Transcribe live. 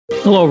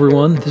Hello,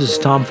 everyone. This is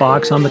Tom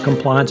Fox. I'm the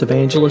Compliance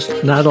Evangelist,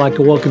 and I'd like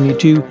to welcome you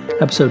to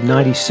episode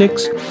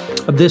 96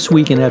 of This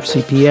Week in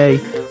FCPA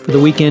for the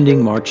week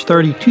ending March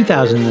 30,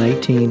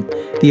 2018,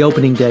 the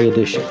opening day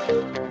edition.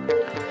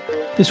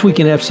 This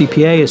Week in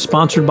FCPA is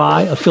sponsored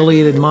by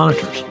Affiliated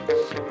Monitors.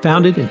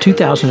 Founded in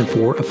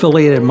 2004,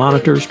 Affiliated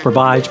Monitors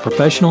provides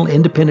professional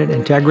independent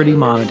integrity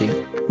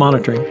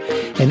monitoring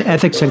and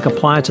ethics and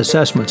compliance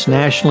assessments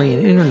nationally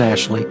and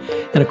internationally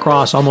and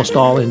across almost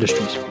all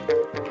industries.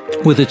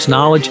 With its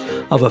knowledge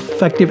of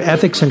effective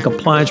ethics and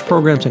compliance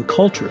programs and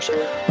cultures,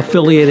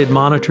 Affiliated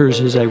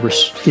Monitors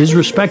is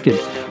respected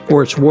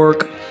for its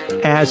work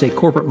as a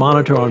corporate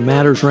monitor on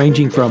matters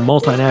ranging from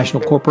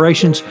multinational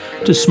corporations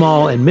to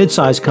small and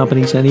mid-sized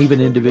companies and even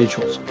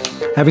individuals.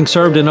 Having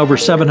served in over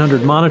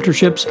 700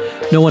 monitorships,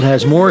 no one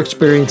has more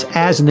experience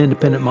as an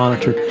independent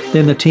monitor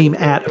than the team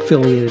at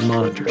Affiliated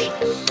Monitors.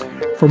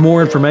 For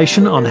more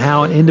information on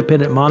how an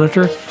independent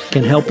monitor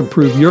can help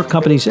improve your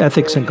company's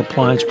ethics and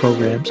compliance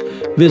programs,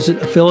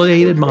 visit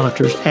Affiliated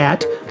Monitors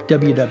at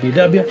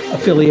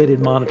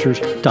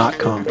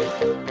www.affiliatedmonitors.com.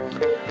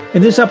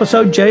 In this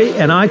episode, Jay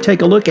and I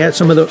take a look at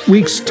some of the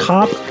week's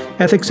top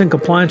ethics and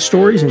compliance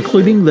stories,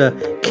 including the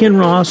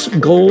Kinross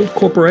Gold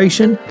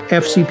Corporation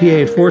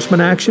FCPA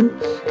enforcement action,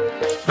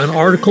 an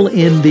article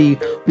in the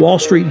Wall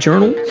Street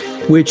Journal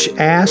which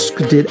asked,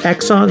 did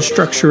Exxon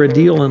structure a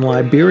deal in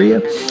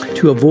Liberia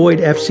to avoid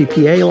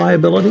FCPA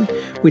liability?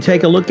 We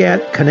take a look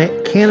at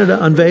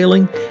Canada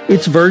unveiling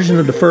its version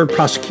of deferred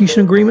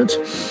prosecution agreements.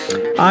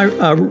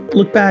 I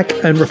look back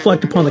and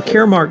reflect upon the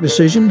Caremark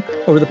decision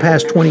over the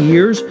past 20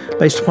 years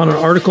based upon an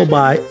article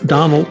by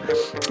Donald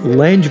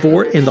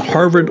Langevort in the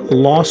Harvard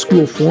Law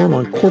School Forum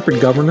on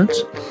Corporate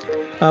Governance.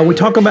 We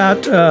talk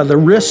about the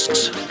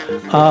risks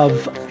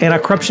of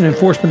anti-corruption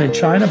enforcement in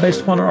China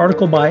based upon an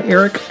article by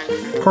Eric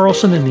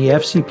Carlson in the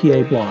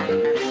FCPA blog.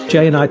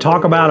 Jay and I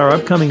talk about our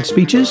upcoming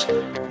speeches,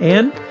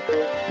 and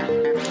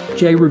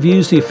Jay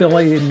reviews the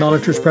Affiliated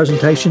Monitors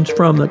presentations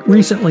from the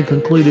recently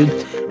concluded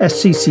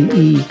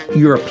SCCE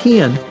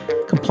European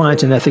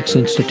Compliance and Ethics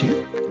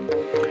Institute.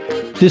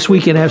 This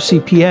Week in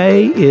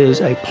FCPA is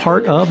a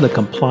part of the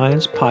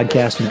Compliance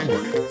Podcast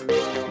Network.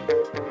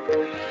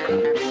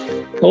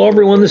 Hello,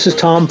 everyone. This is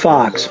Tom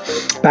Fox,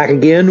 back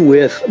again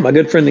with my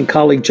good friend and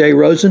colleague Jay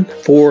Rosen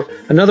for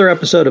another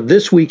episode of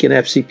This Week in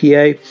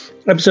FCPA,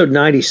 episode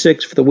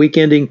 96 for the week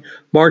ending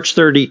March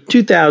 30,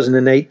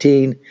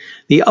 2018.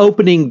 The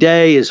opening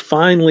day is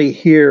finally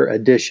here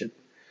edition.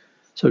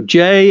 So,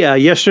 Jay,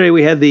 yesterday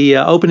we had the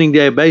opening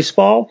day of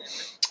baseball.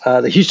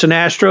 The Houston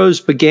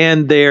Astros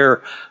began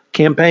their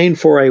campaign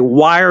for a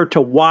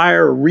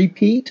wire-to-wire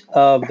repeat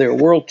of their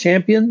world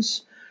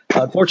champions.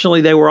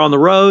 Unfortunately, they were on the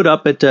road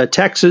up at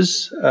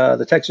Texas,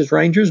 the Texas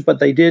Rangers, but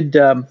they beat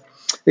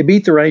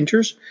the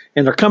Rangers,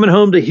 and they're coming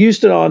home to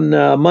Houston on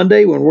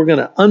Monday when we're going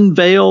to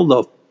unveil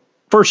the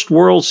first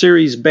World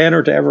Series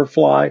banner to ever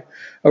fly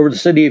over the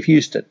city of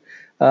Houston.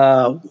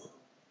 Other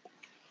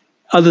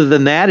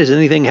than that, is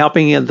anything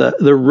helping in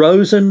the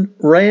Rosen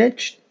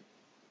Ranch?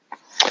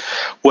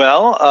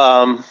 Well,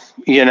 I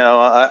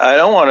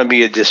don't want to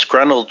be a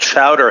disgruntled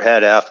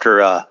chowderhead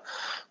after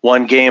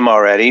one game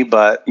already,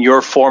 but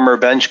your former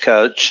bench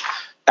coach,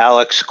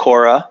 Alex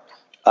Cora,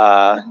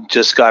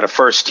 just got a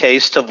first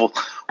taste of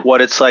what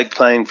it's like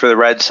playing for the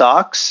Red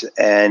Sox,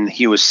 and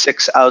he was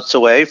 6 outs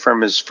away from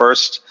his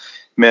first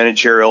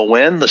managerial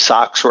win. The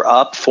Sox were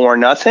up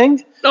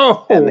 4-0,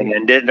 and they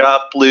ended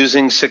up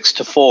losing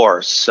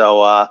 6-4.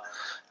 So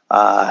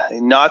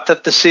not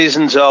that the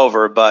season's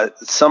over, but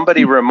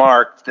somebody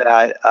remarked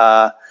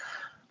that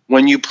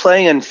when you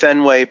play in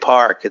Fenway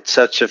Park, it's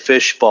such a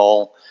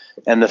fishbowl,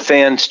 and the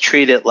fans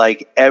treat it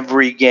like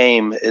every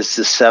game is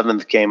the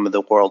 7th game of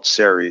the World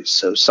Series.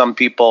 So some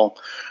people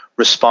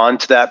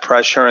respond to that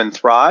pressure and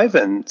thrive,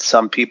 and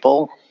some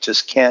people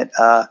just can't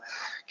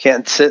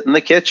sit in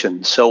the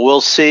kitchen. So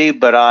we'll see,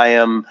 but I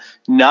am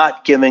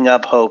not giving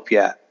up hope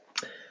yet.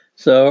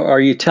 So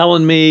are you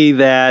telling me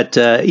that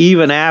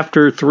even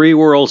after 3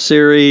 World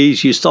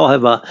Series, you still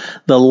have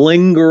the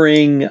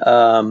lingering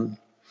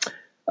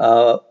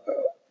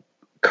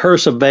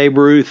curse of Babe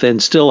Ruth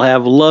and still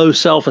have low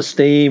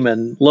self-esteem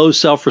and low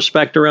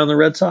self-respect around the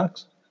Red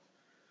Sox?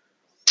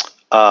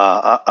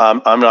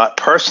 I'm not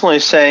personally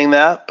saying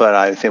that, but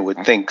I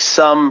would think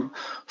some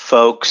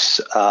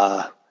folks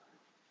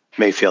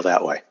may feel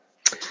that way.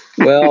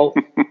 Well,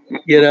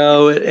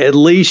 at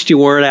least you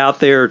weren't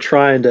out there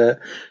trying to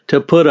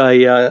put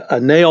a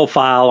nail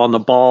file on the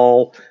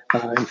ball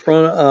in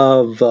front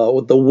of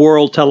the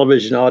world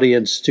television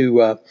audience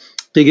to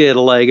get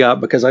a leg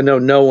up, because I know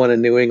no one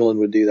in New England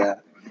would do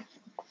that.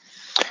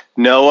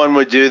 No one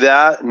would do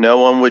that. No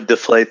one would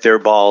deflate their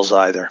balls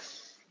either.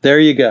 There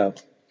you go.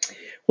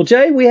 Well,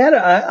 Jay, we had,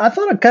 I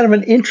thought, kind of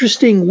an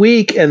interesting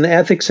week in the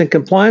ethics and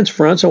compliance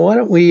front, so why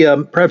don't we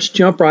perhaps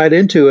jump right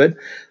into it.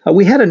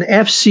 We had an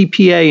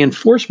FCPA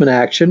enforcement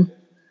action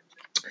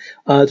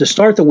to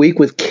start the week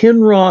with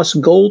Kinross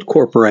Gold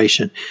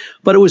Corporation,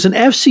 but it was an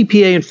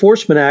FCPA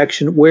enforcement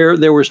action where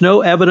there was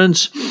no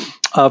evidence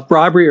of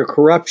bribery or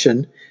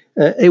corruption,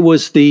 It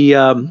was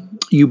the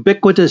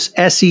ubiquitous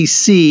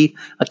SEC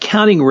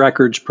accounting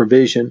records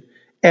provision,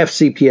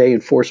 FCPA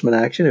enforcement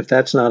action, if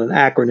that's not an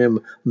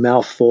acronym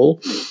mouthful,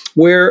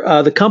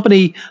 where the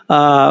company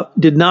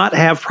did not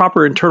have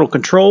proper internal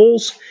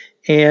controls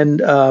and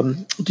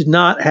did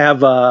not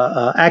have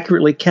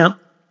accurately count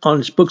on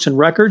its books and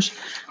records.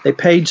 They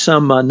paid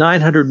some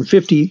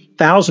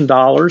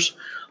 $950,000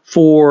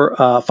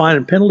 for fine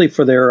and penalty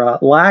for their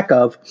lack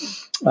of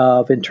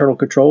internal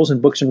controls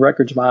and books and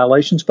records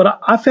violations. But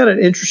I found it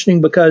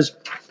interesting because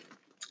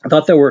I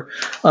thought there were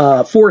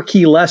 4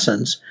 key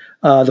lessons.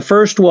 The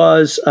first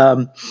was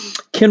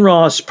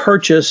Kinross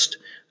purchased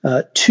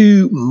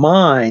 2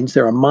 mines.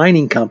 They're a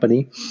mining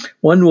company.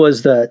 One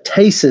was the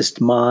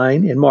Tacist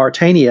mine in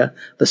Mauritania.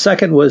 The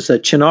second was the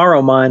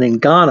Chinaro mine in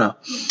Ghana.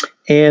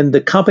 And the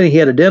company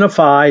had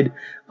identified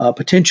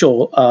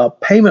potential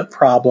payment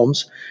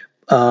problems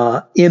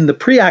in the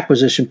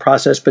pre-acquisition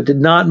process, but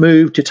did not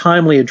move to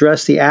timely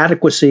address the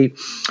adequacy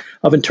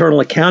of internal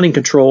accounting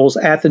controls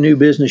at the new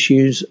business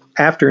units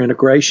after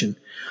integration.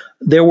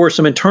 There were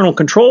some internal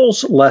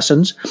controls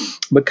lessons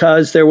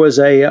because there was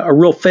a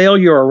real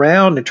failure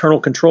around internal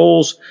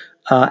controls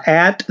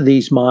at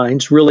these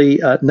mines, really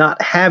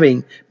not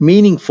having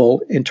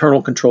meaningful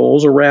internal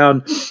controls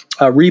around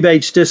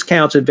rebates,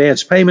 discounts,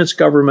 advance payments,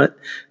 government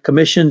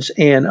commissions,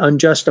 and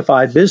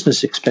unjustified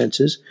business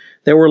expenses.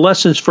 There were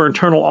lessons for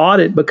internal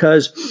audit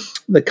because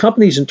the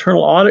company's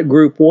internal audit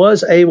group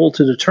was able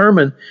to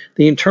determine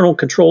the internal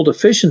control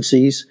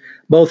deficiencies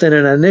both in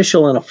an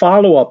initial and a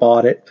follow-up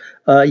audit,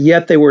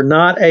 yet they were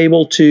not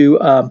able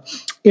to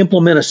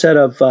implement a set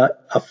of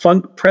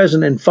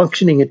present and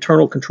functioning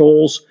internal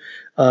controls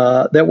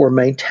that were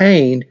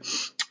maintained.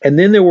 And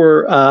then there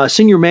were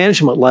senior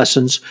management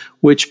lessons,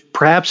 which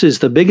perhaps is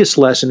the biggest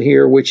lesson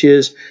here, which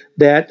is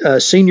that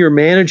senior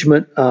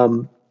management,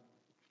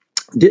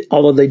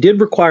 although they did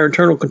require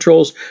internal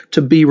controls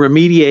to be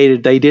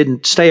remediated, they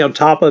didn't stay on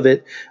top of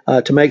it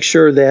to make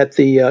sure that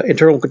the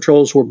internal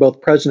controls were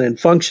both present and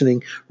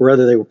functioning, or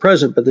rather they were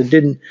present, but they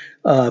didn't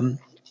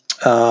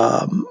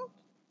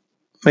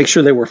make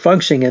sure they were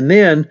functioning. And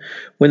then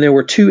when there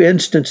were 2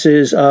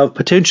 instances of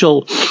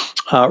potential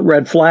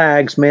red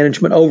flags,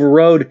 management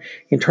overrode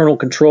internal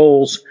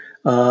controls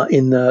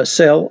in the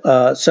sale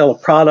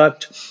of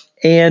product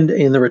and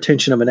in the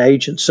retention of an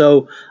agent.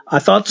 So I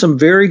thought some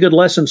very good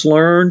lessons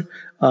learned,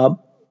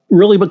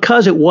 really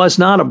because it was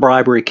not a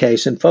bribery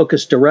case and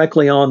focused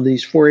directly on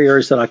these 4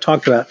 areas that I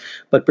talked about,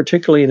 but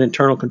particularly in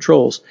internal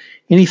controls.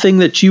 Anything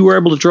that you were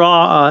able to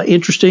draw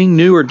interesting,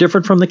 new, or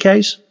different from the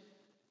case?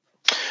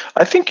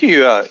 I think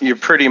you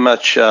pretty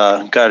much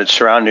got it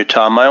surrounded,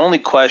 Tom. My only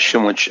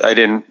question, which I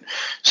didn't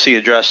see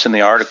addressed in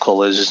the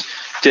article, is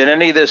did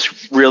any of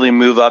this really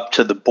move up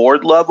to the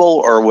board level,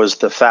 or was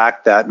the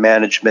fact that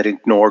management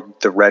ignored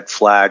the red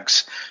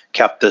flags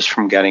kept this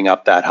from getting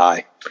up that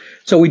high?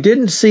 So we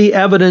didn't see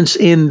evidence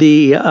in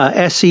the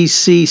SEC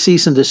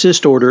cease and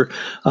desist order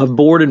of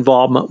board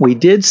involvement. We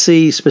did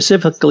see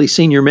specifically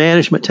senior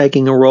management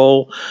taking a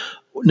role,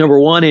 number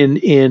one,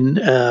 in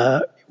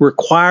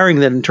requiring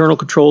that internal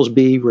controls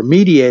be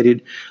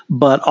remediated,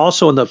 but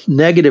also on the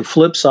negative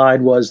flip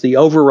side was the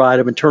override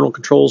of internal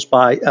controls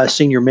by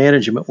senior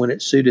management when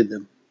it suited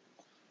them.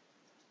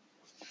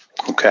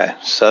 Okay,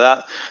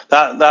 so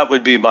that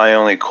would be my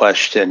only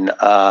question.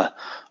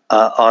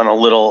 On a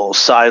little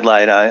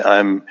sidelight,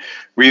 I'm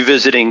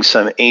revisiting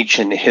some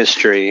ancient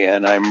history,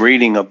 and I'm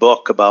reading a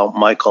book about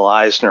Michael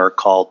Eisner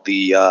called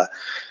the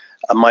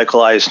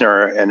Michael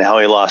Eisner and How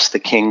He Lost the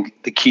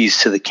Keys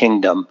to the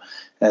Kingdom.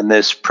 And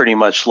this pretty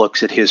much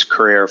looks at his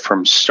career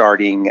from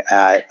starting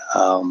at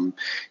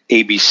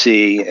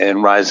ABC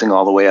and rising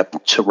all the way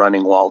up to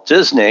running Walt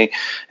Disney.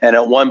 And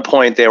at one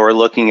point, they were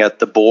looking at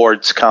the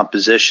board's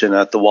composition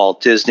at the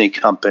Walt Disney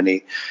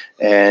Company.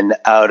 And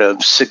out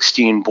of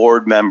 16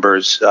 board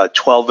members,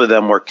 12 of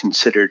them were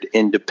considered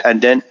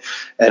independent.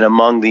 And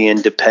among the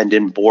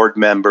independent board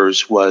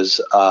members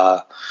was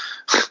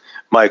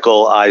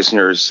Michael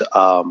Eisner's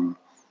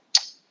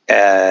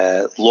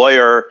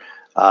lawyer,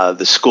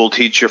 the school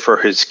teacher for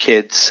his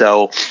kids.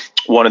 So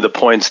one of the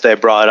points they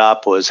brought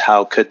up was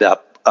how could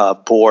that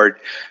board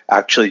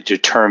actually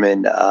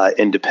determine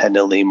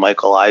independently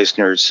Michael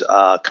Eisner's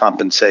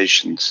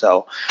compensation.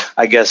 So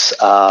I guess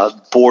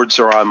boards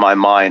are on my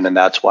mind, and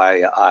that's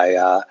why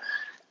I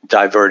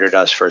diverted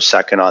us for a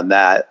second on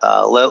that.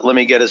 Let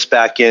me get us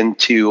back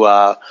into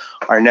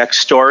our next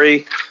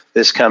story.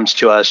 This comes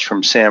to us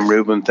from Sam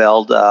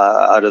Rubenfeld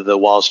out of the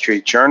Wall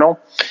Street Journal.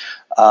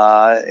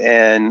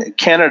 And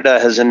Canada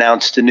has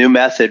announced a new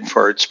method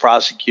for its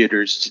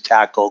prosecutors to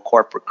tackle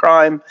corporate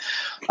crime.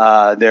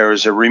 There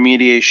is a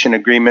remediation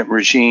agreement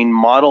regime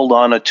modeled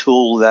on a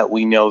tool that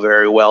we know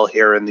very well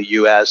here in the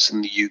U.S.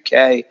 and the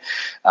UK,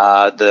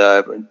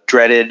 the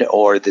dreaded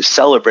or the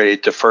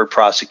celebrated deferred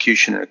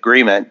prosecution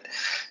agreement.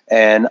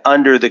 And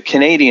under the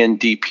Canadian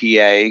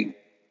DPA,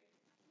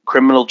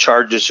 criminal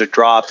charges are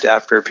dropped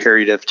after a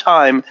period of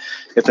time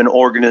if an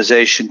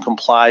organization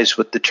complies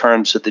with the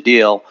terms of the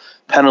deal.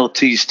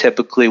 Penalties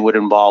typically would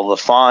involve a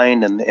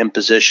fine and the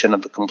imposition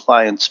of a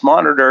compliance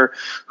monitor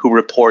who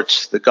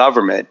reports to the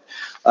government.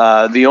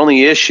 The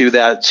only issue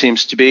that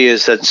seems to be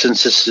is that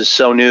since this is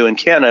so new in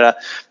Canada,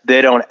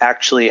 they don't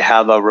actually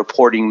have a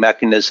reporting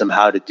mechanism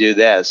how to do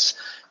this.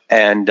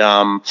 And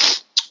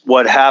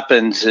what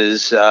happens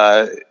is,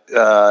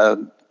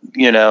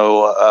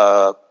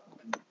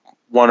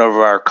 one of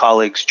our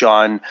colleagues,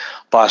 John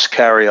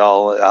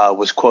Boscariol,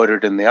 was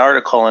quoted in the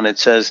article, and it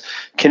says,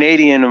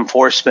 Canadian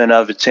enforcement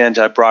of its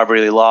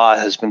anti-bribery law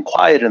has been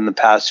quiet in the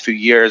past few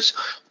years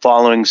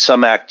following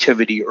some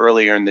activity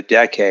earlier in the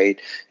decade.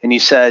 And he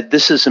said,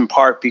 this is in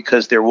part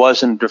because there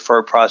wasn't a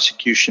deferred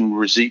prosecution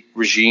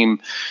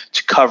regime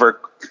to cover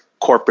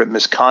corporate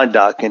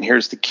misconduct. And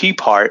here's the key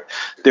part.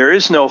 There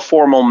is no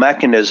formal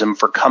mechanism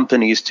for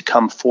companies to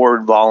come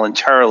forward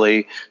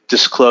voluntarily,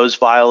 disclose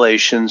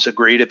violations,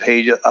 agree to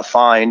pay a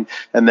fine,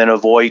 and then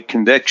avoid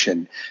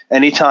conviction.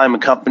 Anytime a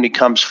company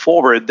comes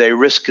forward, they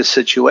risk a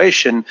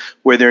situation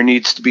where there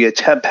needs to be a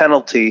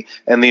penalty,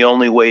 and the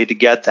only way to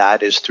get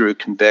that is through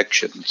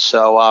conviction.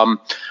 So I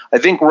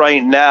think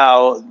right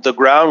now the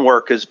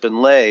groundwork has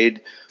been laid,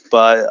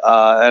 but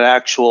an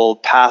actual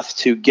path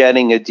to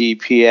getting a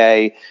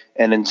DPA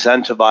and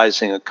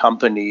incentivizing a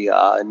company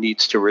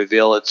needs to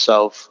reveal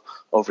itself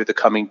over the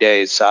coming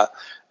days.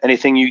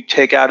 Anything you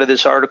take out of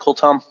this article,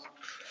 Tom?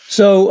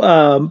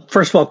 So,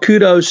 first of all,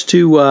 kudos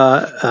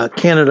to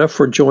Canada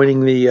for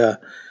joining the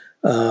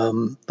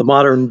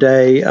modern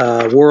day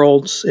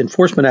world's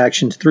enforcement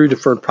actions through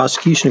deferred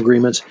prosecution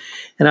agreements.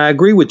 And I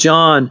agree with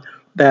John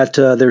that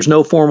there's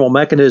no formal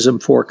mechanism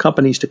for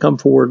companies to come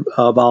forward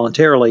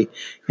voluntarily,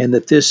 and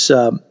that this,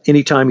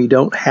 anytime you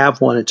don't have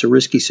one, it's a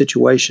risky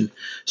situation.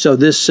 So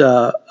this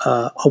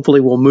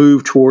hopefully will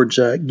move towards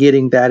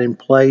getting that in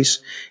place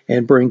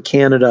and bring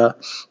Canada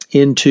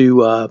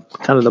into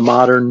kind of the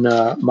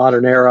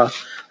modern era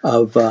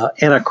of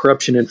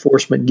anti-corruption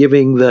enforcement,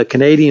 giving the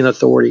Canadian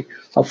authority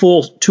a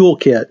full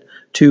toolkit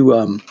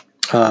to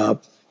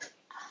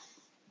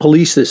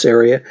police this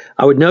area.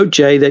 I would note,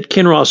 Jay, that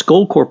Kinross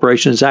Gold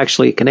Corporation is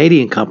actually a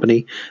Canadian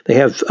company. They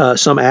have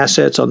some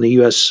assets on the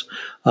U.S.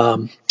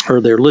 Or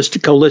they're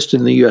co-listed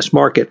in the U.S.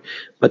 market,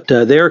 but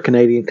they're a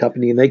Canadian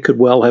company, and they could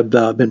well have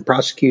been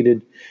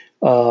prosecuted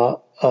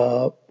or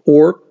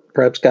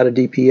perhaps got a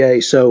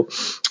DPA. So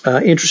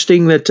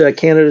interesting that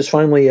Canada is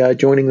finally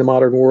joining the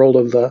modern world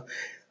of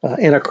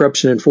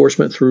anti-corruption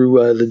enforcement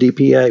through the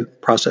DPA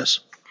process.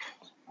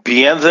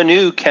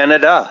 Bienvenue,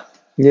 Canada.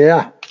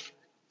 Yeah.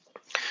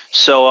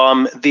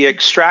 So the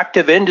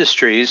extractive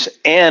industries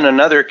and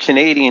another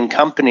Canadian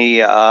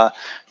company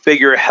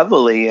figure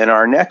heavily in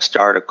our next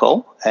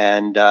article.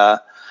 And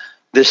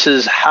this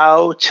is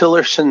how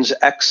Tillerson's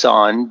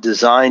Exxon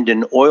designed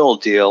an oil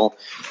deal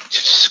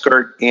to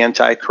skirt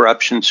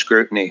anti-corruption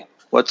scrutiny.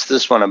 What's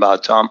this one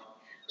about, Tom?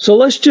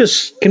 So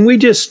can we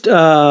just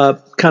kind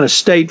of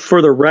state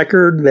for the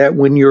record that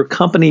when your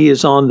company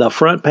is on the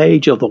front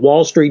page of the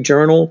Wall Street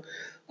Journal,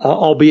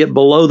 albeit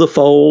below the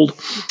fold,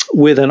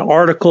 with an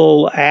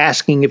article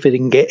asking if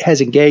it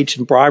has engaged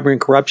in bribery and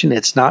corruption,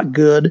 it's not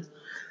good,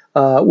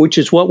 which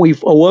is what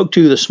we've awoke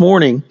to this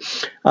morning.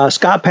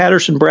 Scott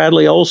Patterson,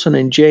 Bradley Olson,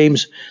 and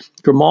James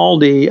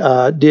Grimaldi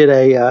did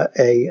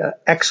a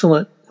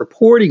excellent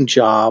reporting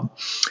job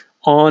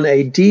on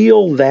a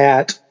deal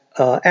that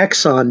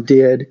Exxon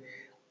did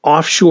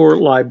offshore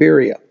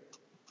Liberia.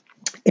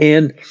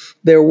 And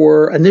there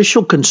were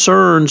initial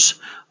concerns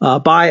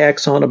by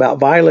Exxon about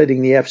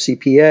violating the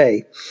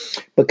FCPA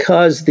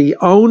because the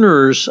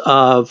owners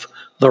of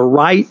the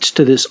rights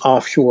to this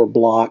offshore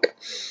block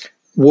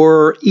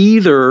were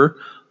either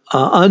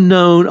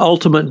unknown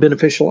ultimate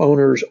beneficial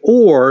owners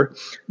or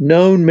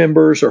known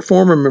members or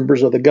former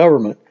members of the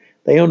government.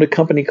 They owned a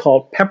company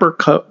called Pepper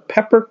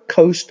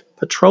Coast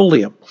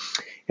Petroleum.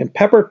 And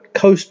Pepper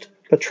Coast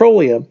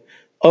Petroleum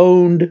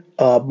owned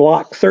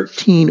Block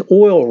 13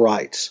 oil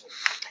rights.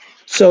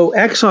 So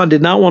Exxon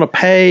did not want to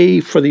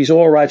pay for these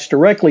oil rights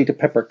directly to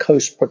Pepper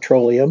Coast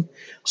Petroleum.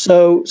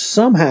 So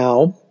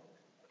somehow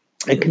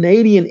a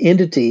Canadian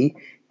entity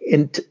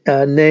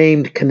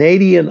named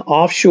Canadian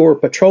Offshore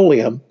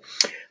Petroleum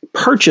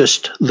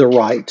purchased the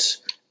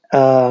rights,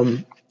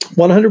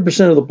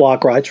 100% of the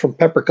block rights from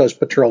Pepper Coast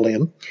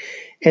Petroleum.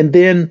 And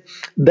then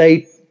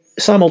they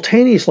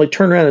simultaneously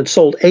turned around and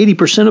sold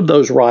 80% of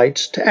those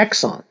rights to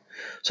Exxon.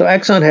 So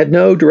Exxon had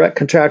no direct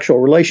contractual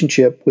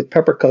relationship with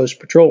Pepper Coast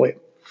Petroleum.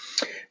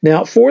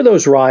 Now, for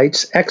those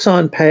rights,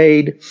 Exxon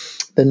paid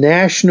the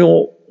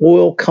National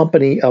Oil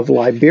Company of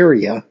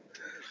Liberia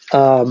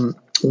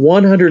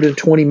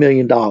 $120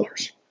 million.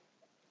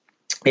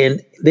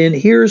 And then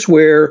here's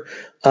where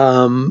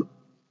some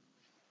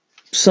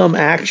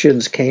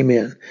actions came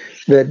in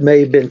that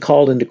may have been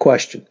called into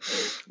question.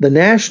 The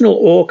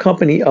National Oil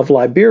Company of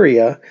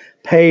Liberia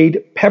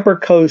paid Pepper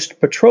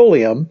Coast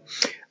Petroleum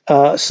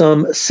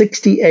some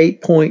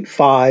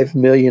 $68.5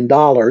 million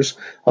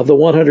of the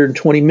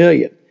 $120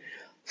 million.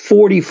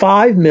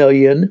 $45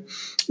 million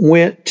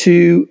went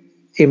to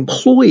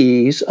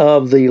employees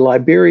of the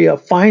Liberia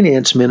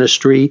Finance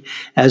Ministry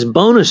as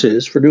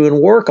bonuses for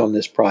doing work on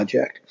this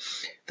project.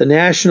 The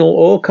National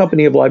Oil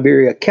Company of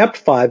Liberia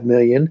kept $5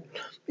 million,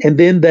 and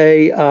then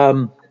they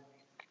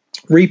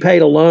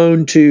repaid a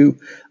loan to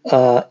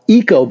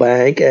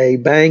EcoBank, a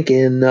bank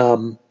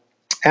in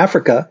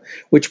Africa,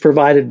 which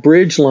provided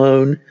bridge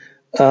loan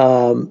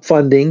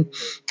funding.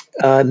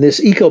 And this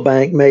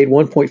EcoBank made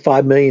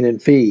 $1.5 million in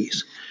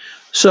fees.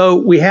 So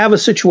we have a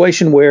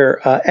situation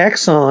where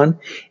Exxon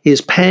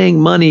is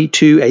paying money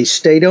to a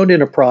state-owned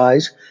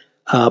enterprise,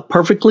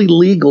 perfectly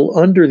legal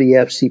under the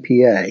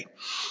FCPA.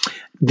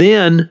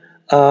 Then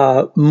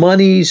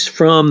monies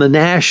from the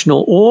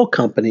National Oil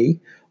Company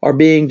are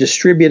being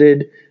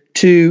distributed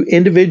to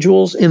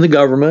individuals in the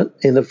government,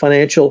 in the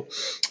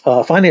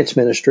finance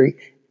ministry,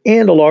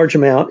 and a large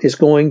amount is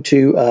going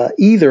to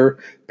either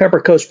Pepper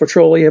Coast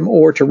Petroleum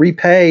or to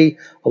repay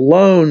a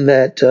loan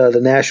that the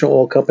National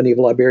Oil Company of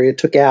Liberia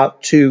took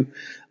out to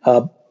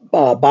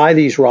buy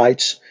these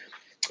rights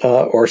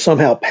or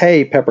somehow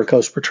pay Pepper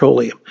Coast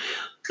Petroleum.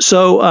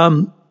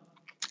 So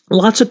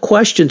lots of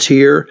questions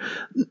here.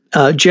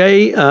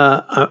 Jay,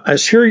 I'm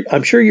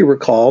sure you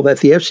recall that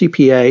the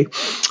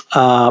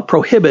FCPA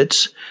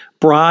prohibits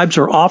bribes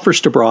or offers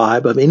to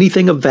bribe of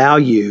anything of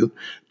value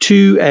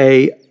to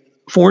a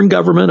foreign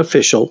government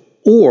official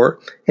or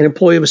an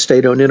employee of a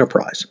state-owned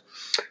enterprise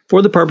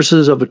for the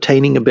purposes of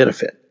obtaining a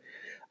benefit.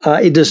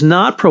 It does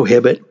not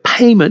prohibit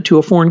payment to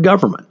a foreign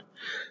government.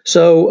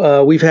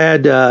 So we've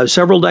had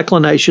several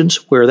declinations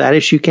where that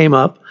issue came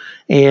up,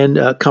 and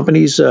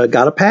companies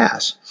got a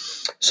pass.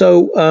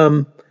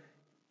 So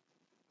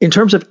in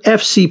terms of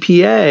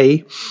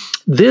FCPA,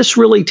 this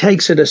really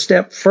takes it a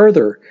step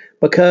further,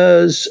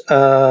 because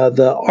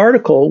the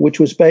article, which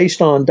was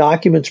based on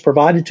documents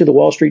provided to the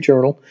Wall Street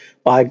Journal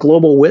by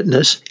Global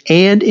Witness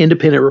and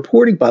independent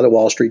reporting by the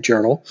Wall Street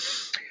Journal,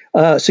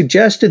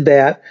 suggested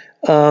that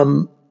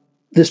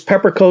this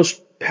Pepper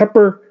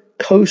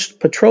Coast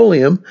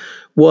Petroleum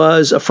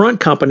was a front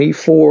company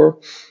for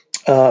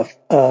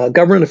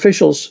government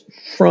officials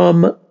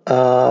from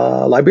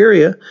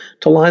Liberia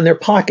to line their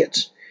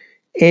pockets,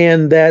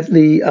 and that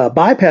the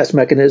bypass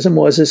mechanism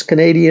was this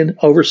Canadian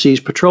Overseas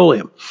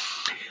Petroleum.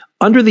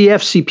 Under the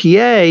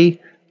FCPA,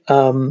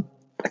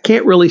 I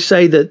can't really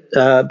say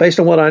that, based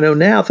on what I know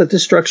now, that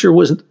this structure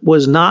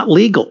was not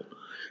legal,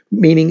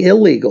 meaning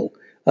illegal.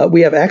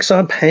 We have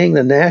Exxon paying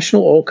the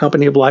National Oil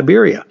Company of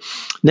Liberia.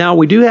 Now,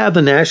 we do have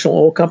the National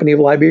Oil Company of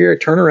Liberia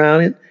turning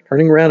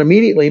around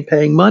immediately and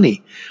paying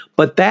money.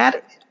 But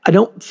that, I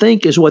don't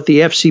think, is what the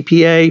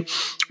FCPA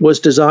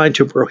was designed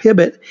to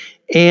prohibit.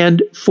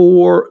 And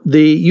for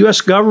the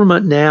U.S.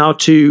 government now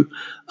to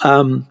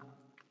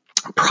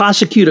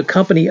prosecute a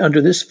company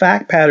under this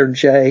fact pattern,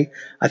 Jay,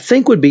 I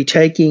think would be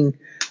taking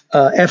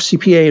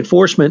FCPA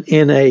enforcement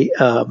in a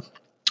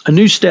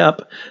new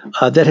step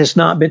that has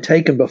not been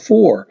taken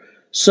before.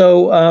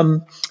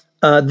 So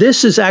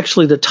this is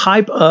actually the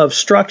type of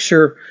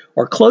structure,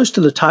 or close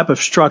to the type of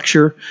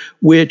structure,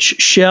 which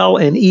Shell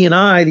and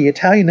Eni, the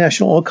Italian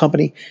National Oil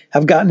Company,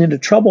 have gotten into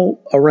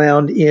trouble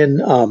around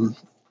in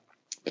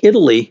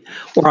Italy,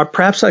 or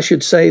perhaps I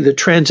should say the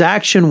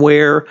transaction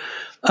where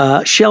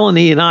Shell and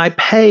Eni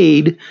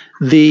paid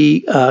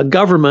the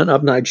government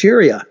of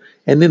Nigeria,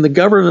 and then the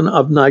government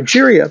of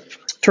Nigeria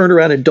turned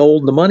around and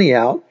doled the money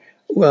out,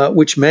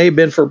 which may have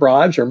been for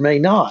bribes or may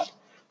not.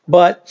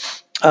 But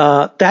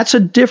that's a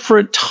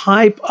different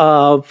type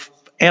of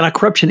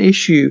anti-corruption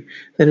issue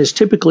than is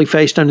typically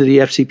faced under the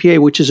FCPA,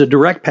 which is a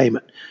direct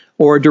payment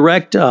or a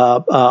direct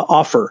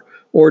offer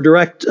or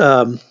direct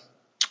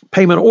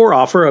payment or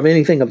offer of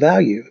anything of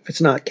value if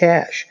it's not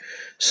cash.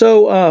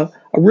 So a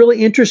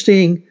really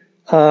interesting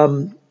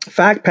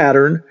fact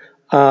pattern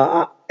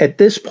at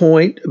this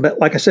point, but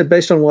like I said,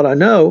 based on what I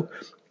know,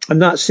 I'm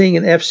not seeing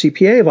an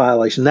FCPA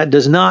violation. That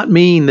does not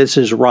mean this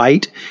is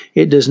right.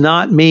 It does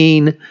not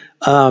mean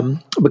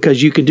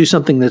because you can do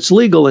something that's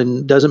legal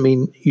and doesn't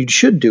mean you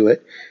should do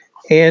it.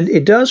 And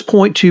it does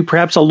point to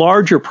perhaps a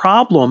larger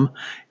problem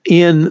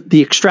in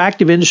the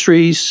extractive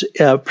industries,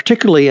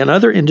 particularly in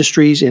other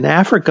industries in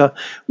Africa,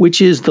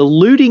 which is the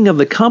looting of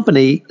the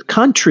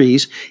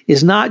countries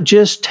is not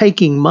just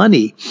taking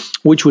money,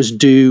 which was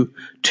due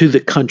to the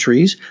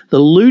countries. The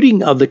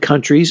looting of the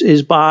countries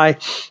is by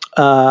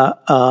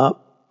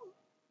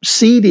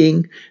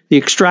ceding the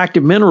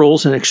extractive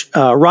minerals and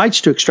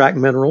rights to extract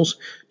minerals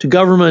to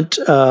government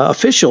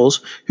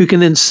officials who can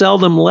then sell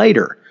them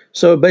later.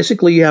 So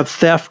basically you have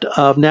theft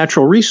of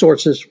natural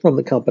resources from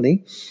the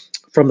company,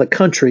 from the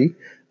country,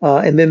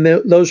 and then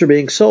those are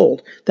being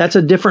sold. That's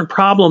a different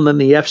problem than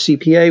the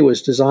FCPA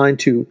was designed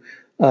to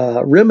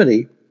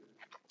remedy.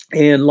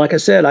 And like I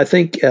said, I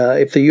think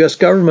if the U.S.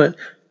 government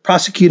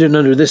prosecuted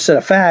under this set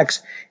of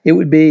facts, it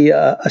would be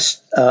a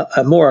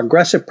more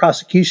aggressive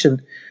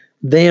prosecution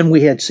than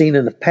we had seen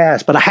in the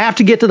past. But I have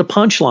to get to the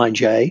punchline,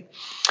 Jay.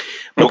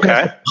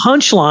 Okay. The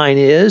punchline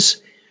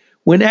is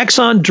when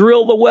Exxon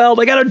drilled the well,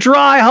 they got a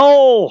dry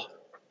hole.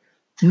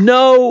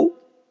 No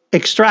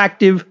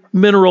extractive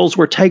minerals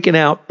were taken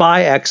out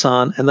by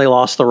Exxon, and they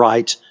lost the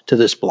rights to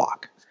this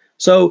block.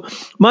 So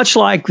much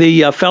like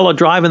the fellow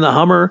driving the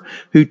Hummer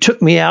who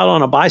took me out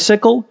on a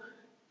bicycle,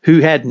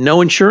 who had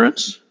no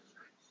insurance,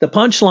 the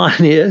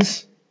punchline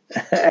is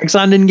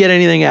Exxon didn't get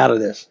anything out of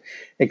this,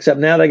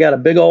 except now they got a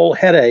big old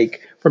headache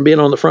from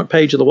being on the front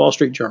page of the Wall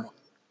Street Journal.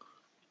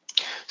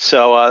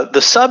 So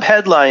the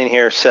sub-headline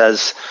here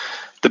says,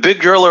 the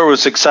big driller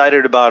was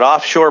excited about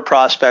offshore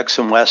prospects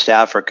in West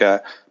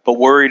Africa, but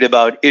worried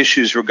about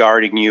issues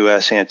regarding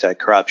U.S.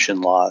 anti-corruption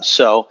laws.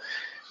 So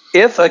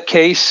can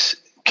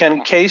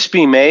a case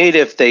be made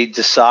if they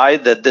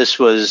decide that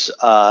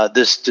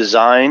this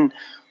design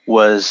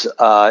was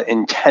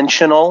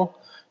intentional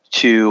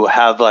to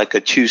have like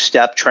a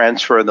two-step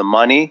transfer of the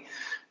money?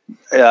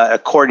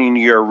 According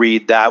to your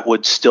read, that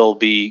would still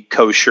be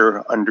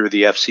kosher under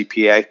the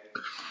FCPA?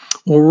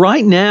 Well,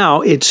 right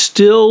now, it's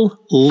still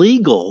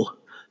legal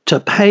to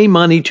pay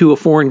money to a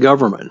foreign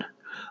government.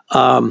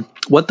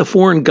 What the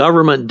foreign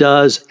government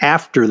does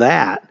after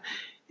that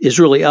is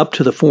really up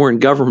to the foreign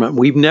government.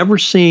 We've never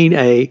seen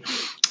a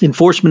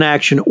enforcement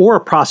action or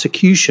a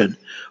prosecution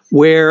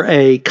where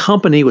a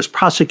company was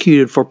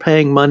prosecuted for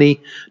paying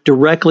money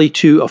directly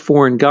to a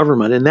foreign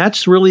government. And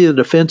that's really the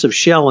defense of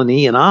Shell and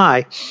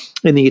E&I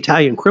in the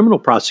Italian criminal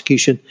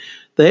prosecution.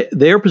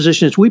 Their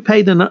position is we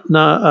paid the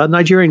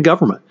Nigerian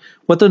government.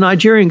 What the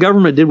Nigerian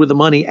government did with the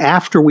money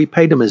after we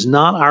paid them is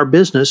not our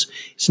business.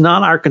 It's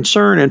not our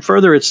concern. And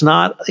further, it's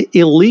not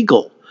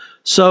illegal.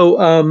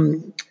 So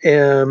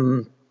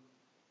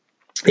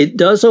it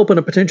does open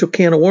a potential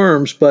can of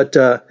worms, but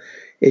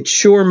it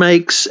sure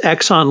makes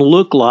Exxon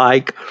look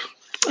like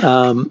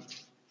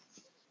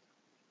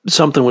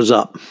something was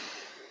up.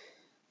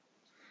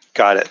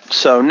 Got it.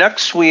 So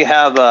next we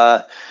have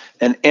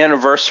an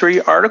anniversary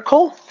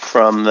article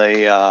from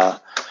the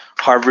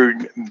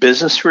Harvard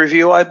Business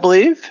Review, I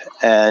believe,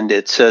 and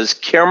it says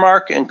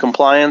Caremark and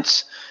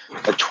Compliance,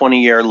 a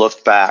 20-year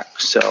look back.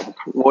 So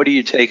what do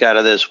you take out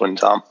of this one,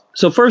 Tom?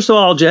 So first of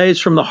all, Jay, it's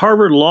from the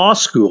Harvard Law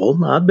School,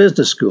 not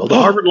business school, the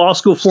Harvard Law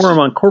School Forum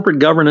on Corporate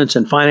Governance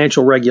and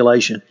Financial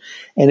Regulation.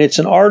 And it's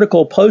an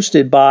article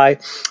posted by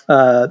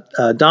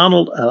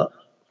Donald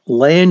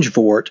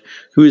Langevort,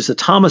 who is the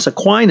Thomas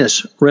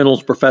Aquinas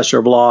Reynolds Professor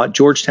of Law at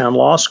Georgetown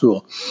Law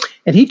School.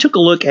 And he took a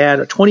look at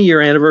a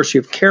 20-year anniversary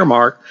of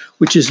Caremark,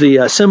 which is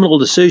the seminal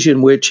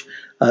decision which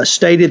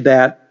stated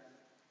that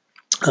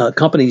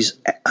companies'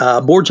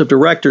 boards of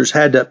directors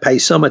had to pay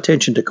some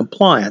attention to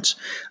compliance.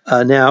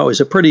 Now, it was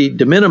a pretty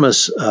de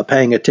minimis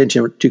paying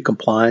attention to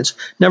compliance.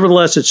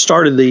 Nevertheless, it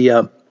started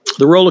the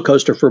roller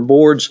coaster for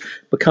boards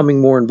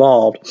becoming more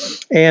involved.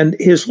 And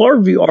his law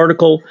review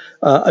article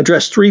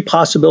addressed three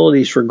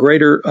possibilities for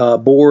greater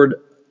board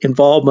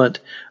involvement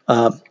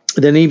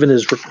than even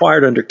is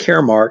required under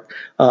Caremark.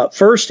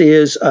 First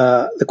is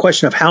the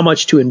question of how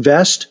much to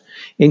invest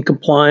in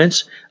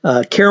compliance.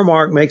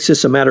 Caremark makes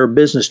this a matter of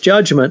business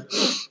judgment,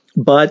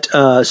 but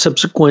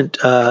subsequent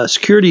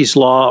securities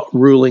law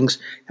rulings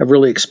have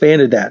really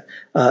expanded that.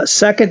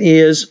 Second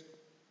is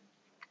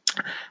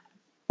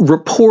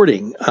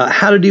reporting,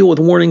 how to deal with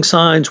warning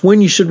signs,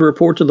 when you should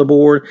report to the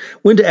board,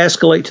 when to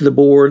escalate to the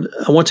board.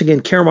 Once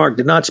again, Caremark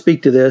did not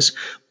speak to this,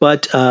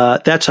 but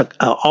that's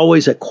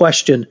always a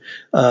question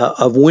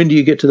of when do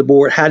you get to the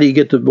board, how do you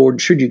get to the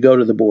board, should you go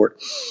to the board.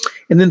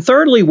 And then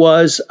thirdly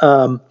was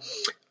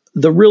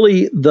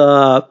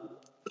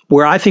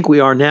where I think we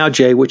are now,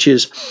 Jay, which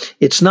is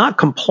it's not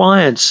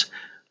compliance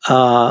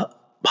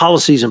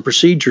policies and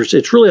procedures.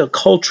 It's really a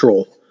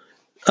cultural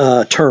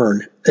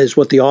turn, is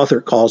what the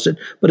author calls it,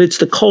 but it's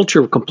the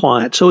culture of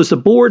compliance. So is the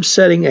board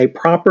setting a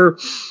proper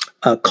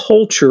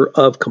culture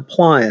of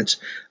compliance?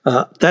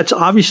 That's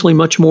obviously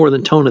much more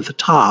than tone at the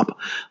top,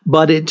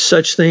 but it's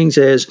such things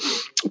as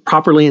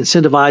properly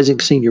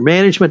incentivizing senior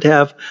management to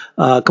have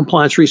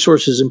compliance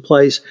resources in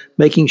place,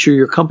 making sure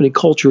your company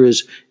culture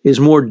is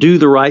more do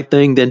the right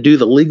thing than do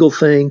the legal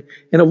thing,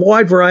 and a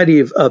wide variety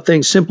of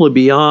things simply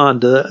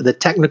beyond the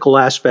technical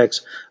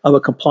aspects of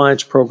a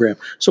compliance program.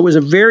 So it was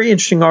a very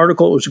interesting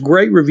article. It was a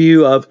great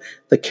review of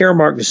the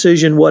Caremark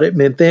decision, what it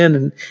meant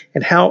then,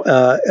 and how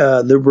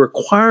the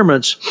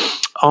requirements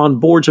on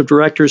boards of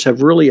directors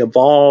have really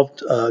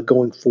evolved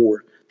going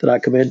forward, that I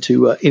commend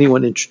to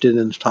anyone interested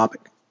in this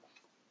topic.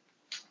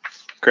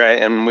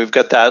 Great, and we've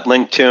got that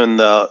linked to in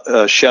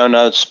the show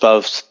notes,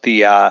 both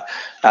the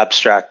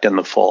abstract and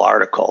the full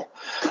article.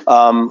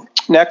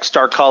 Next,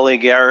 our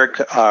colleague Eric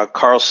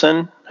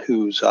Carlson,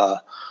 who's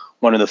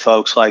one of the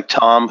folks like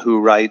Tom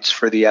who writes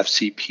for the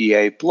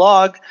FCPA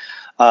blog,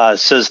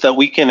 says that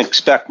we can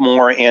expect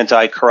more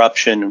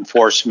anti-corruption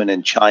enforcement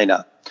in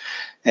China.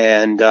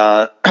 And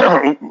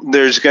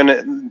there's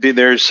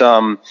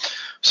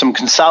some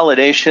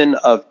consolidation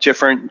of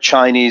different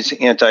Chinese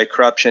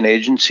anti-corruption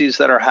agencies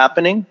that are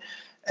happening.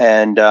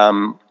 And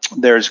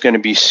there's going to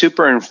be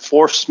super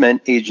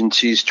enforcement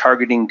agencies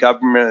targeting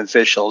government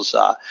officials.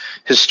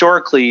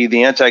 Historically,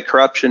 the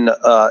anti-corruption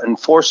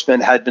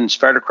enforcement had been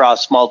spread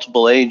across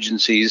multiple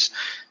agencies,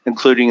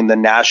 including the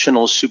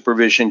National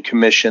Supervision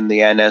Commission, the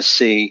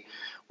NSC,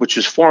 which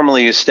was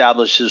formally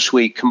established this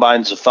week,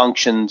 combines the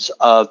functions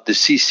of the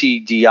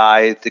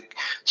CCDI, the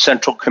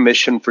Central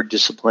Commission for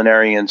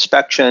Disciplinary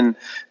Inspection,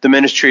 the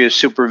Ministry of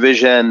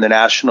Supervision, the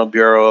National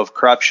Bureau of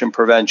Corruption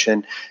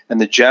Prevention,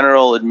 and the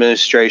General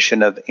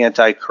Administration of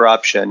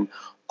Anti-Corruption,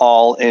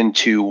 all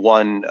into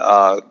one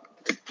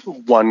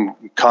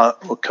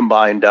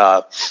combined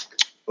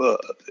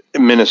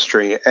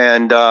ministry.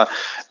 And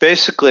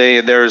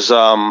basically, there's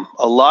a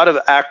lot of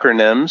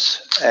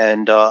acronyms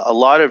and a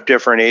lot of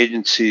different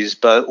agencies.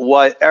 But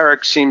what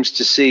Eric seems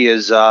to see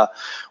is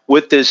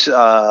with this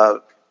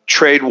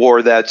trade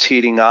war that's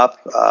heating up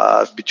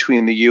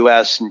between the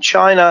U.S. and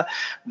China,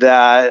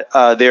 that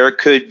there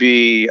could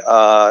be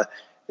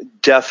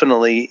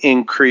definitely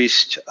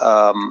increased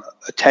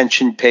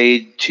attention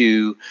paid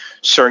to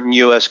certain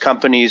U.S.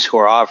 companies who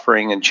are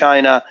offering in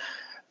China.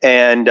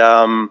 And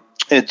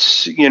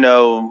it's,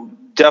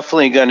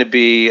 definitely going to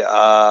be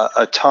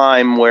a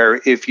time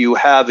where if you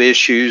have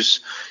issues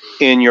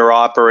in your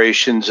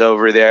operations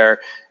over there,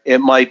 it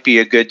might be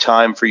a good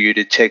time for you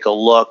to take a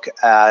look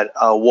at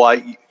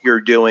what you're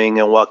doing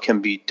and what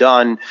can be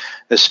done,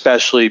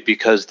 especially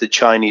because the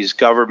Chinese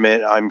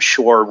government, I'm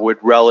sure, would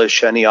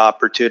relish any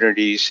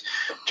opportunities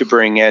to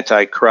bring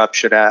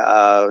anti-corruption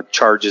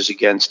charges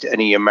against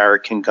any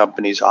American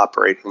companies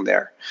operating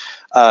there.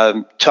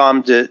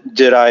 Tom,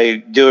 did I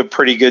do a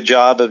pretty good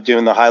job of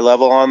doing the high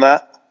level on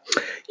that?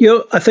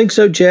 I think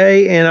so,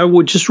 Jay, and I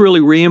would just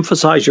really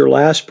reemphasize your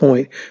last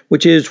point,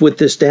 which is with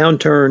this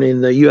downturn in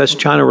the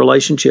U.S.-China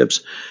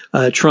relationships,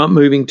 Trump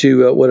moving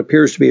to what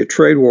appears to be a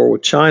trade war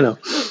with China,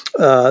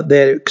 that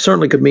it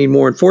certainly could mean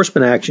more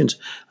enforcement actions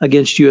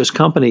against U.S.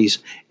 companies.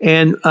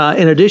 And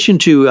in addition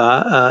to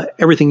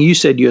everything you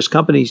said U.S.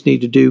 companies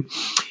need to do,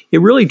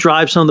 it really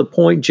drives home the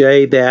point,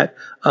 Jay, that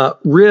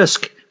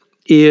risk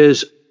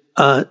is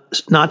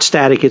not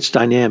static, it's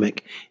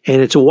dynamic.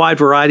 And it's a wide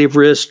variety of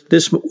risks.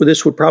 This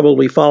would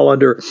probably fall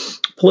under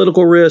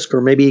political risk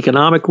or maybe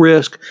economic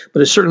risk,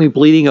 but it's certainly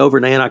bleeding over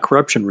into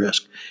anti-corruption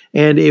risk.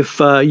 And if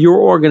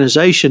your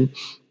organization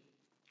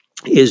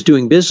is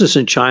doing business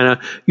in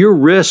China, your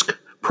risk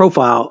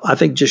profile, I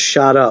think, just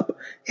shot up.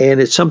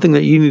 And it's something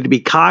that you need to be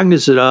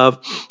cognizant of.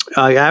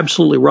 You're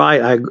absolutely right,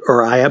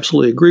 I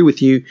absolutely agree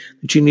with you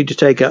that you need to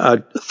take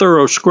a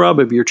thorough scrub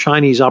of your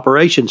Chinese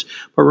operations.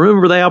 But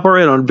remember, they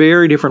operate on a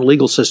very different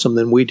legal system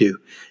than we do.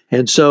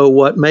 And so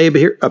what may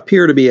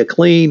appear to be a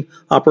clean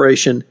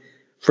operation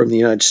from the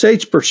United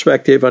States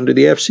perspective under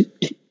the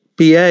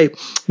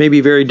FCPA may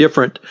be very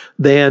different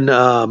than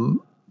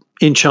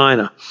in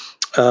China.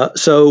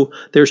 So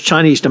there's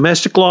Chinese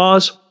domestic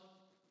laws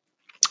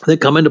that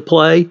come into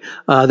play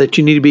that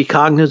you need to be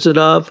cognizant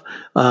of.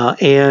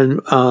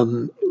 And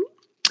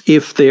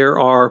if there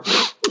are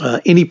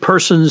any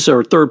persons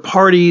or third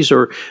parties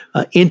or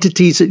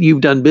entities that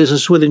you've done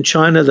business with in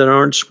China that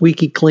aren't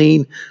squeaky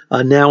clean,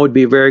 now would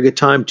be a very good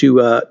time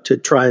to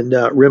try and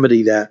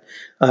remedy that.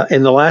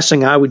 And the last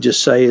thing I would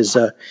just say is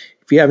if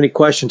you have any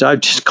questions,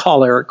 I'd just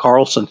call Eric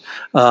Carlson.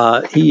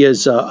 He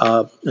is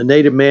a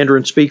native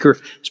Mandarin speaker.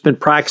 He's been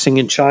practicing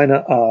in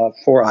China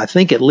for, I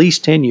think, at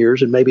least 10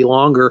 years and maybe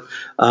longer.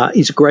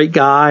 He's a great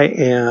guy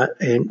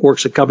and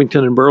works at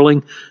Covington and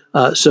Burling.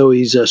 So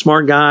he's a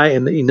smart guy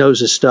and he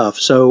knows his stuff.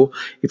 So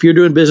if you're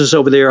doing business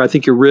over there, I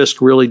think your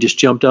risk really just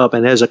jumped up.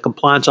 And as a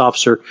compliance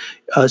officer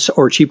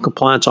or chief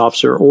compliance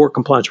officer or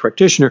compliance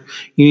practitioner,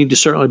 you need to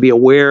certainly be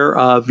aware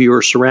of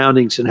your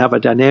surroundings and have a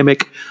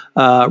dynamic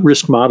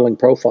risk modeling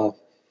profile.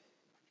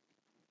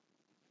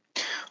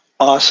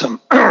 Awesome.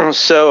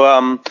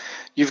 So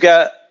you've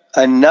got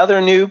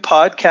another new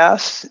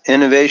podcast,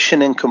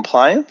 Innovation and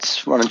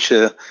Compliance. Why don't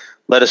you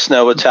let us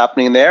know what's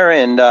happening there?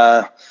 And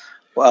the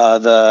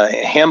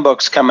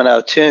handbook's coming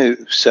out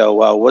too.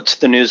 So what's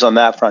the news on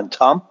that front,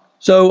 Tom?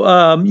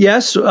 So,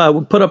 yes,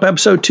 we put up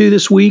episode 2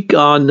 this week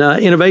on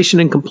innovation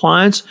and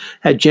compliance.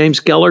 Had James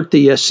Gellert,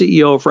 the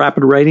CEO of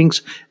Rapid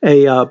Ratings,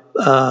 a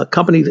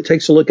company that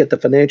takes a look at the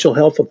financial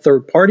health of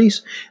third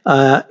parties.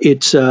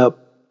 It's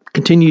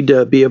continued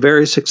to be a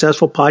very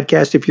successful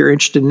podcast. If you're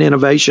interested in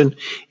innovation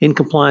in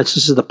compliance,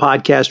 this is the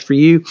podcast for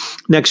you.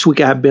 Next week,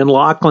 I have Ben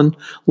Lachlan,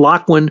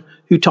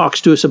 who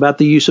talks to us about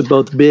the use of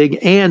both big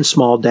and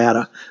small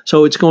data.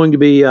 So it's going to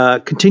be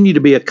continue to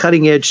be a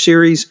cutting edge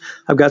series.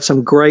 I've got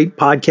some great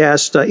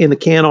podcasts in the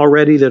can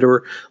already that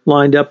are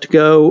lined up to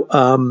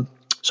go.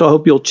 So I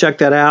hope you'll check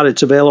that out.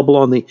 It's available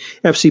on the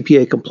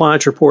FCPA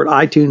Compliance Report,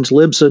 iTunes,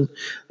 Libsyn,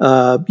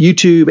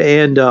 YouTube,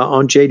 and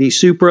on JD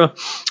Supra.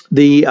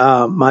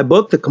 My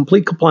book, The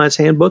Complete Compliance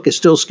Handbook, is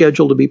still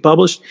scheduled to be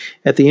published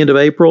at the end of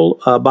April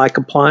by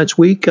Compliance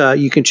Week.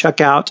 You can check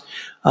out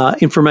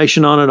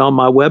information on it on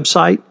my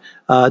website,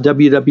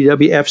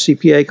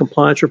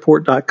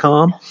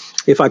 www.fcpacompliancereport.com.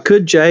 If I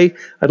could, Jay,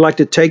 I'd like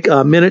to take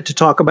a minute to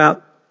talk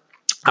about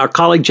our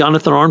colleague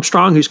Jonathan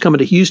Armstrong, who's coming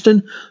to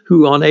Houston,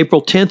 who on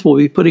April 10th will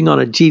be putting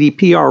on a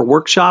GDPR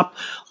workshop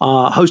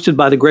hosted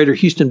by the Greater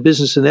Houston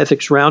Business and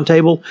Ethics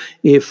Roundtable.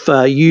 If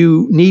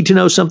you need to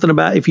know something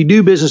about, if you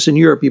do business in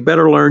Europe, you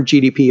better learn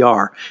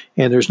GDPR.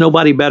 And there's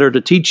nobody better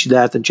to teach you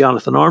that than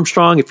Jonathan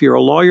Armstrong. If you're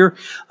a lawyer,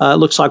 it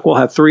looks like we'll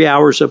have 3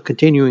 hours of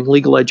continuing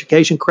legal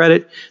education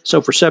credit.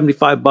 So for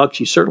 $75,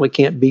 you certainly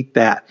can't beat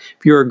that.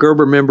 If you're a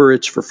Gerber member,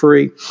 it's for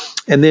free.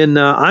 And then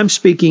I'm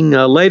speaking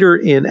later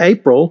in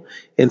April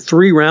in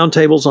 3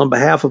 roundtables on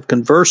behalf of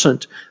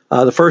Conversant.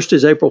 The first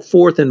is April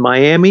 4th in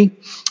Miami.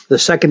 The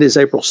second is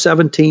April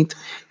 17th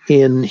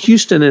in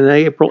Houston and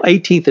April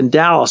 18th in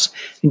Dallas.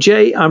 And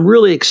Jay, I'm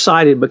really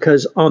excited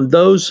because on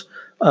those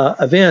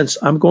events,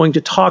 I'm going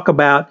to talk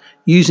about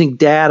using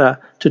data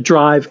to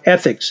drive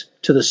ethics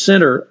to the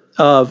center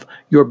of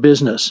your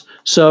business.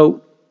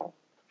 So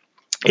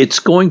it's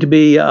going to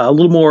be a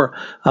little more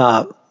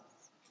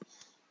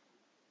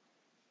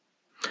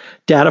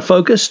data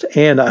focused,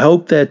 and I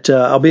hope that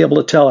I'll be able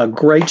to tell a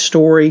great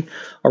story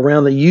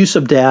around the use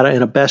of data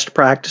in a best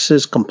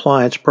practices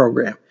compliance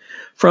program.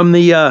 From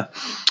the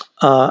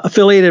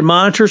affiliated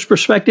monitors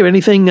perspective,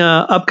 anything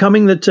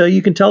upcoming that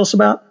you can tell us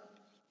about?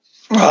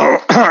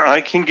 Well,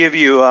 I can give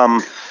you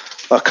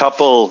a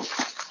couple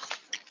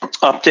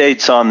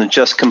updates on the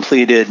just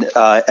completed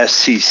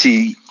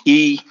SCCE,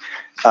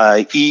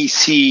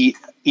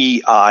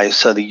 ECEI,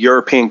 so the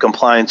European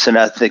Compliance and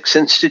Ethics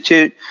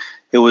Institute.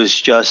 It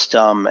was just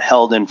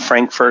held in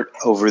Frankfurt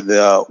over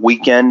the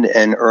weekend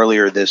and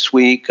earlier this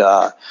week.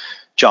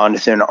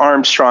 Jonathan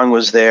Armstrong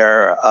was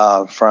there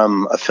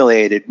from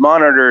Affiliated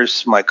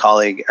Monitors. My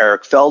colleague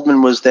Eric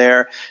Feldman was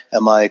there,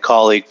 and my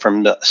colleague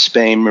from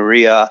Spain,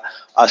 Maria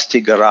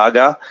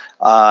Astigarraga.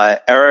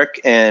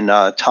 Eric and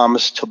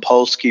Thomas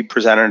Topolsky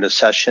presented a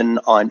session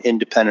on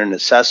independent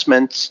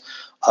assessments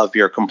of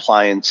your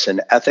compliance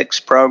and ethics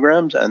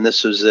programs, and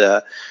this was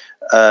a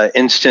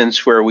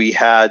instance where we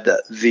had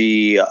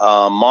the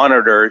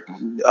monitor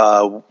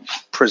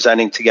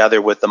presenting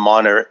together with the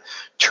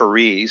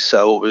monitoree.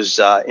 So it was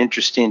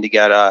interesting to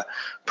get a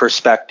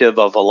perspective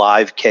of a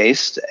live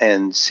case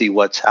and see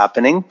what's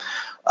happening.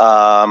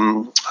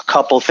 A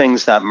couple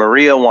things that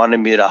Maria wanted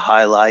me to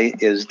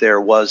highlight is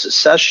there was a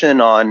session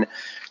on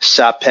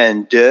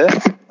Sapin 2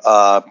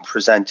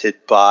 presented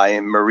by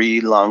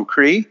Marie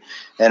Lancry,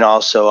 and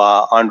also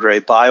Andre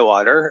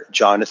Bywater,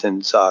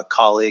 Jonathan's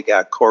colleague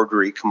at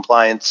Cordery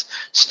Compliance,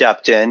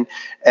 stepped in.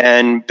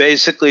 And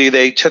basically,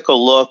 they took a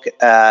look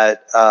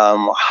at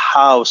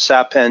how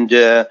Sapin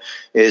 2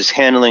 is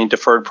handling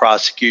deferred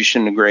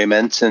prosecution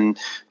agreements. And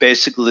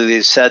basically,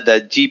 they said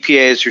that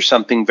DPAs are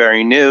something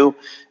very new,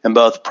 and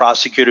both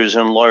prosecutors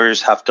and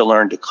lawyers have to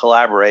learn to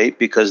collaborate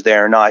because they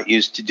are not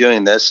used to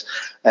doing this.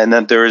 And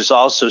that there is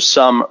also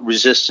some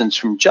resistance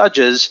from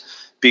judges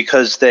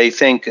because they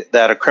think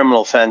that a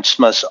criminal offense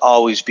must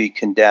always be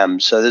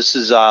condemned. So this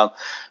is a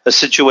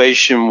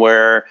situation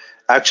where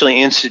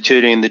actually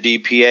instituting the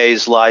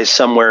DPAs lies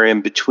somewhere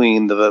in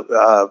between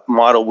the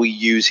model we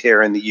use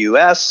here in the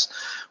U.S.,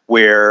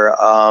 where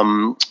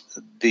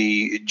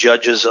the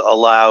judges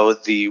allow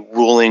the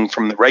ruling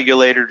from the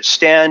regulator to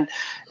stand,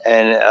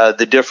 and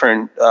the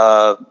different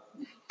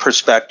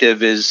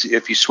perspective is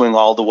if you swing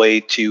all the way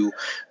to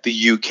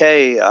the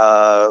UK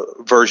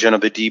version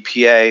of a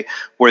DPA,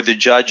 where the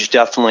judge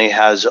definitely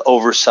has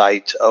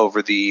oversight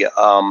over the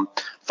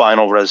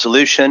final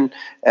resolution.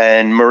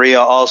 And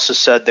Maria also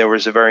said there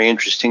was a very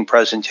interesting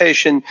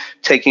presentation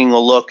taking a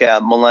look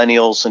at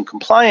millennials and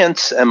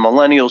compliance, and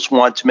millennials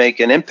want to make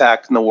an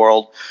impact in the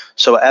world.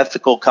 So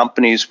ethical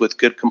companies with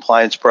good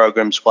compliance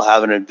programs will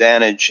have an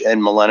advantage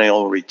in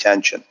millennial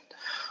retention.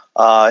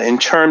 In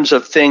terms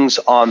of things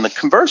on the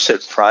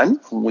Conversant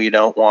front, we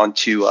don't want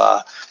to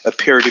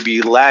appear to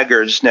be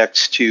laggards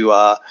next to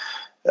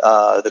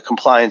the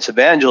compliance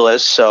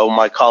evangelists. So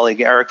my colleague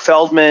Eric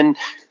Feldman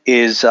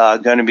is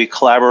going to be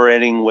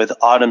collaborating with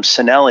Autumn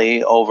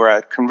Sinelli over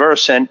at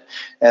Conversant,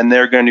 and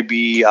they're going to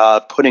be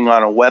putting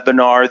on a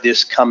webinar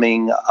this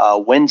coming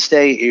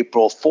Wednesday,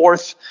 April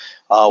 4th,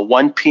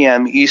 1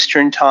 p.m.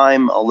 Eastern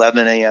Time,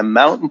 11 a.m.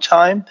 Mountain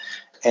Time.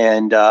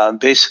 And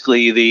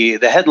basically,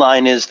 the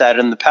headline is that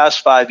in the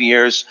past 5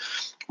 years,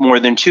 more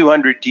than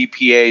 200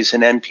 DPAs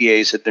and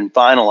NPAs have been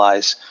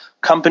finalized.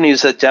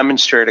 Companies that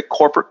demonstrate a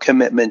corporate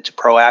commitment to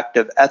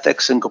proactive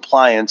ethics and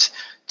compliance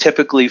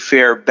typically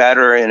fare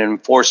better in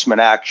enforcement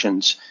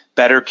actions.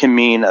 Better can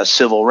mean a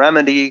civil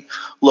remedy,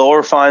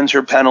 lower fines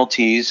or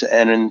penalties,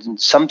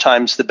 and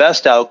sometimes the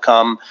best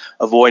outcome,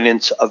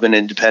 avoidance of an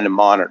independent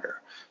monitor.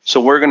 So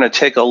we're going to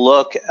take a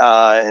look,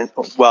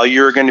 while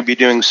you're going to be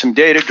doing some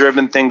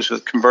data-driven things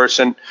with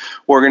Conversant,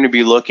 we're going to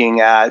be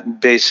looking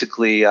at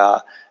basically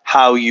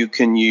how you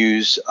can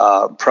use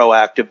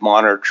proactive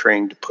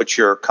monitoring to put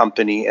your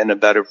company in a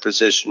better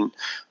position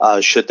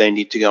should they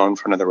need to go in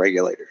front of the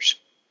regulators.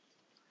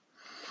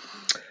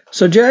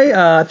 So Jay,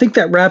 I think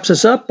that wraps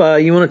us up.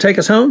 You want to take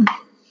us home?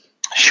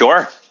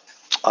 Sure.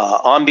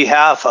 On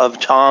behalf of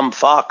Tom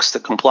Fox,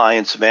 the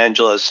compliance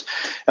evangelist,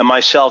 and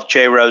myself,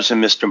 Jay Rosen,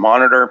 Mr.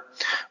 Monitor,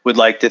 would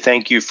like to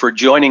thank you for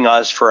joining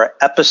us for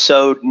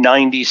episode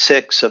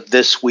 96 of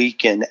This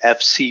Week in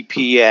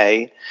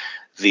FCPA,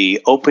 the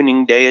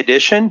opening day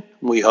edition,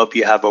 we hope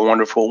you have a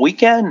wonderful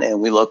weekend,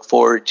 and we look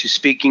forward to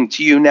speaking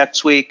to you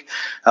next week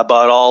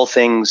about all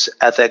things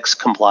ethics,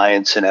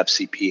 compliance, and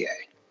FCPA.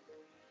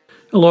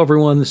 Hello,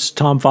 everyone. This is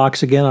Tom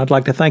Fox again. I'd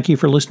like to thank you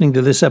for listening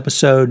to this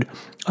episode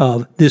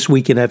of This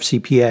Week in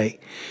FCPA.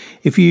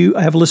 If you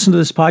have listened to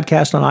this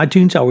podcast on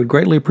iTunes, I would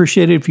greatly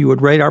appreciate it if you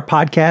would rate our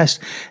podcast,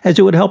 as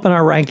it would help in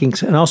our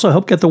rankings and also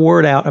help get the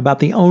word out about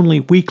the only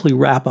weekly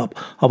wrap-up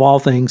of all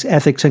things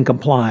ethics and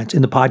compliance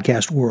in the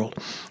podcast world.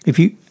 If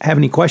you have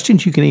any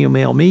questions, you can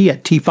email me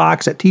at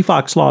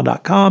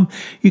tfox@tfoxlaw.com.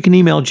 You can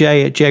email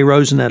Jay at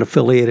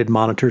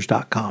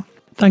jrosen@affiliatedmonitors.com.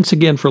 Thanks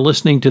again for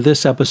listening to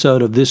this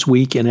episode of This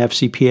Week in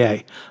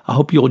FCPA. I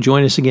hope you'll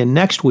join us again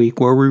next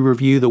week, where we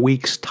review the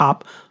week's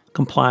top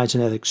compliance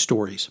and ethics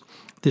stories.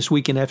 This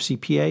Week in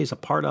FCPA is a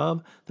part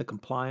of the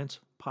Compliance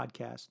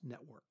Podcast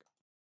Network.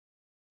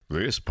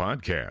 This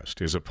podcast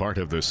is a part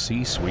of the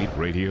C-Suite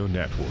Radio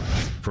Network.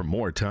 For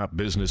more top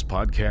business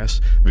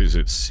podcasts,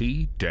 visit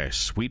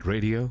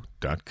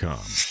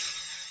c-suiteradio.com.